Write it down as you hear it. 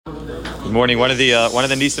Good morning. One of the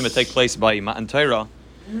nisim that take place by Matan Torah.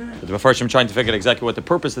 The Mefarshim trying to figure out exactly what the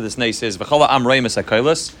purpose of this nes is. V'chala am reimus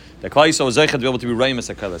hakailas. The Klal Yisrael is zeichet to be able to be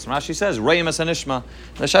reimus hakailas. Rashi says reimus hanishma.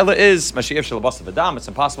 The shaila is mashiach shel basav adam. It's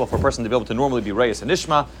impossible for a person to be able to normally be reimus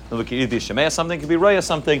hanishma. They look at either shemaya something, could be reimus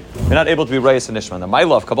something. They're not able to be reimus hanishma. The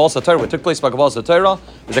ma'ila of Kabbalah Satorah, what took place by Kabbalah Satorah,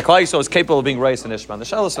 is the Klal Yisrael is capable of being reimus hanishma. The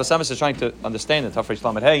shaila Sfas Emes is trying to understand in Tafresh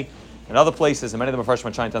Lamed Hey. In other places, and many of the Mefarshim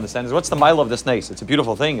are trying to understand, is what's the mile of this nes? It's a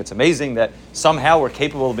beautiful thing. It's amazing that somehow we're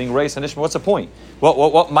capable of being Reis and Nishma. What's the point?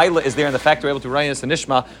 What mile is there in the fact we're able to Reis and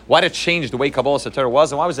Nishma? Why did it change the way Kabbalah Satorah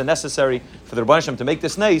was? And why was it necessary for the Rebbeinu Shem to make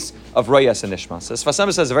this nes of Reis and Nishma? So Sfas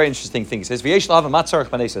Emes says a very interesting thing. He says,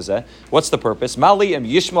 what's the purpose? Mali em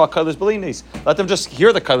yishma kailas b'linis. Let them just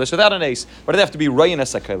hear the kailas without a nes. Why do they have to be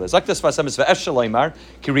Reis and kailas? Like this Sfas Emes ve'esh shalaymar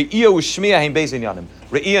ki re'iyah u'shmiya heim beis inyanim.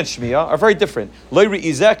 Re'iyah and shmiya are very different. Lo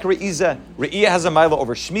re'izeh re'izeh. Re'iyah has a mila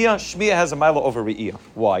over Shmiya. Shmiya has a mila over Re'iyah.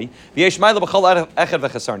 Why? Each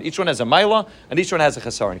one has a mila, and each one has a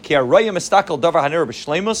chesaron.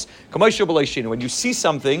 When you see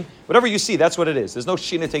something, whatever you see, that's what it is. There's no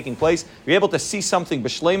shina taking place. You're able to see something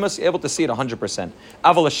b'shleimus. You're able to see it 100%. Aval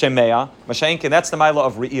shemeya, mashainkin. That's the mila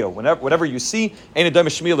of Re'iyah. Whatever you see, ain't a dam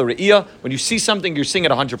shmiya Re'iyah. When you see something, you're seeing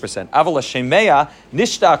it 100%. Aval shemeya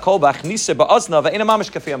nishta kolbach nisa ba'azna ve'ena mamish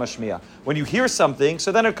kafiyah mashmiya. When you hear something,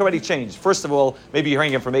 so then it can already change. First of all, maybe you're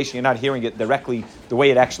hearing information, you're not hearing it directly the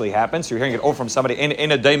way it actually happens. So you're hearing it over from somebody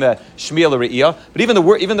in a daima shmiel re'iyah. But even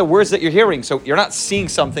the words that you're hearing, so you're not seeing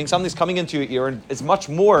something's coming into your ear, and it's much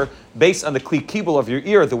more based on the kli kibul of your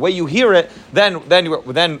ear, the way you hear it, than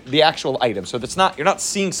the actual item. So you're not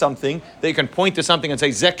seeing something that you can point to something and say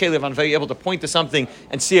zekelev and you're able to point to something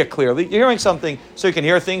and see it clearly. You're hearing something, so you can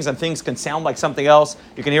hear things, and things can sound like something else.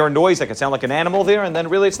 You can hear a noise that can sound like an animal there, and then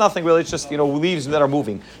really it's nothing. Really, it's just leaves that are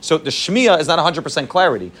moving. So the shmiya is not 100%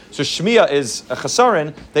 clarity. So shmiya is a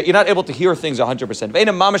chesaron that you're not able to hear things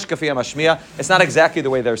 100%. It's not exactly the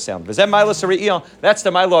way they sound. That's the mila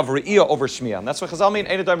of re'iyah over shmiya. And that's what Chazal mean.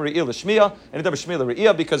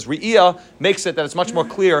 Because re'iyah makes it that it's much more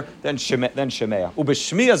clear than shemeya.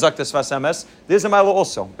 Ubeshmiya zaktas Sfas Emes. There's a mila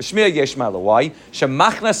also. B'shmiya yesh mila. Why?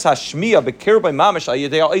 Shemachnas hashmiya bekir by mamish al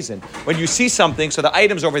yedei ha'izin. When you see something, so the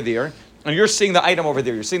item's over there, and you're seeing the item over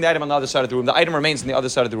there. You're seeing the item on the other side of the room. The item remains on the other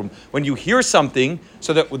side of the room. When you hear something,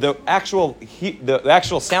 so that the actual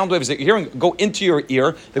sound waves that you're hearing go into your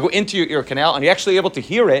ear, they go into your ear canal, and you're actually able to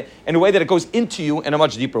hear it in a way that it goes into you in a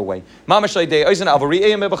much deeper way.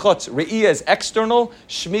 Re'iyah is external,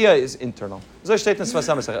 shmiya is internal. There's a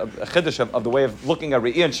chiddush of the way of looking at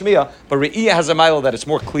Re'iyah and Shmiya, but Re'iyah has a mila that it's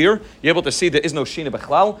more clear. You're able to see there is no shina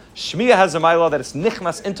bechlal. Shmiya has a mila that it's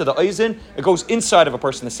nichnas into the eizin. It goes inside of a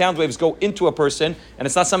person. The sound waves go into a person, and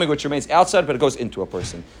it's not something which remains outside, but it goes into a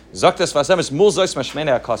person. Zaktas Sfas Emes mul zois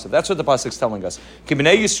mashmena akasav. That's what the pasuk is telling us.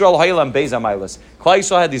 Kibnei Yisrael hayilam beiza milas. Klal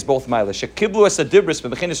Yisrael had these both milas. Shekiblu es adibris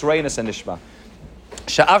bebechinis reinas and nishma.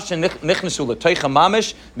 They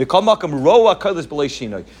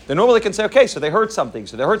normally can say, okay, so they heard something,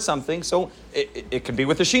 so it can be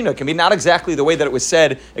with the shina. It can be not exactly the way that it was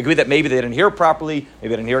said. It could be that maybe they didn't hear it properly, maybe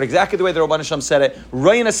they didn't hear it exactly the way the Rebbeinu Shem said it.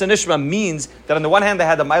 Reinas and Nishma means that on the one hand they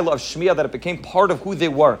had the mila of shmiya, that it became part of who they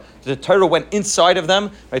were. The Torah went inside of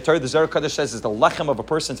them. Right? Torah, the Zohar Kadosh says, is the lechem of a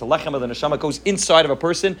person. It's the lechem of the neshama. It goes inside of a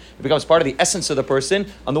person. It becomes part of the essence of the person.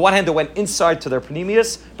 On the one hand, they went inside to their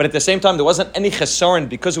pneumius, but at the same time, there wasn't any chesaron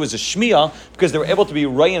because it was a shmiya, because they were able to be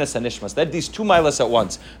reinas and nishmas. They had these two milas at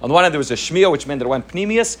once. On the one hand, there was a shmiya, which meant that it went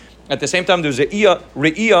pneumius. At the same time, there was a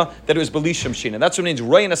re'iyah that it was belishim shina. That's what it means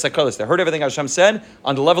reinas hakalis. They heard everything Hashem said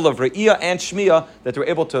on the level of re'iyah and shmiya, that they were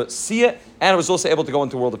able to see it, and it was also able to go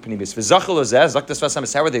into the world of pneumius.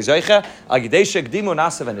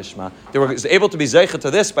 They were able to be zeicha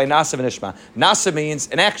to this by nasa v'nishma. Nasa means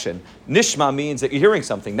an action. Nishma means that you're hearing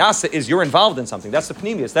something. Nasa is you're involved in something. That's the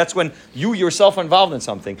pneumius. That's when you yourself are involved in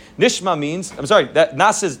something. Nishma means, that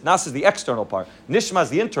nasa is the external part. Nishma is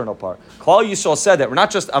the internal part. Klal Yisrael said that we're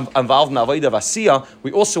not just involved in avodah of asiyah,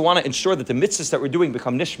 we also want to ensure that the mitzvahs that we're doing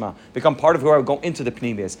become nishma, become part of who are going into the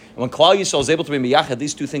pneumius. And when Klal Yisrael is able to be miyachad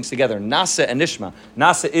these two things together, nasa and nishma.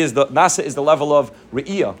 Nasa is the level of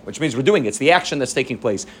re'iyah, which means we're doing it. It's the action that's taking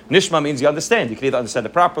place. Nishma means you understand. You can either understand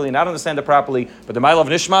it properly, not understand it properly, but the mile of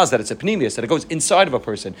nishma is that it's a pneumius, that it goes inside of a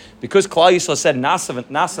person. Because Klal Yisrael said nasa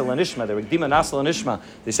l'nishma, they were gdima nasa l'nishma.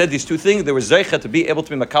 They said these two things. They were zeicha to be able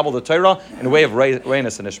to be makabel the Torah in a way of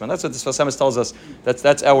reinas and nishma. That's what the Sfas Emes tells us.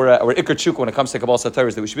 That's our ikar tshuka when it comes to Kabbalah Satorah,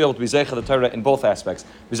 is that we should be able to be zeicha the Torah in both aspects.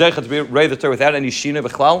 Be zeicha to be rei the Torah without any shina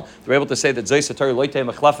b'chlal. We're able to say that zeis the Torah loitei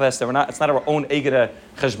mechlafes. It's not our own egeda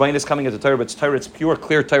cheshbainis coming into Torah, but it's Torah. It's pure,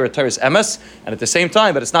 clear Torah. Torah's emes, and at the same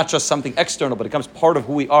time, but it's not just something external, but it becomes part of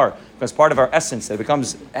who we are. It becomes part of our essence. It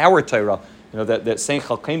becomes our our Torah. That saying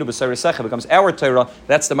Chalkeinu b'Seiresecha becomes our Torah.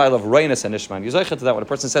 That's the mile of Reinas and Ishma. And you to that when a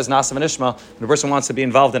person says Nasim and Ishma, when a person wants to be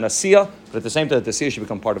involved in Asiyah, but at the same time, the Asiyah should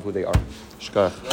become part of who they are. Shkach.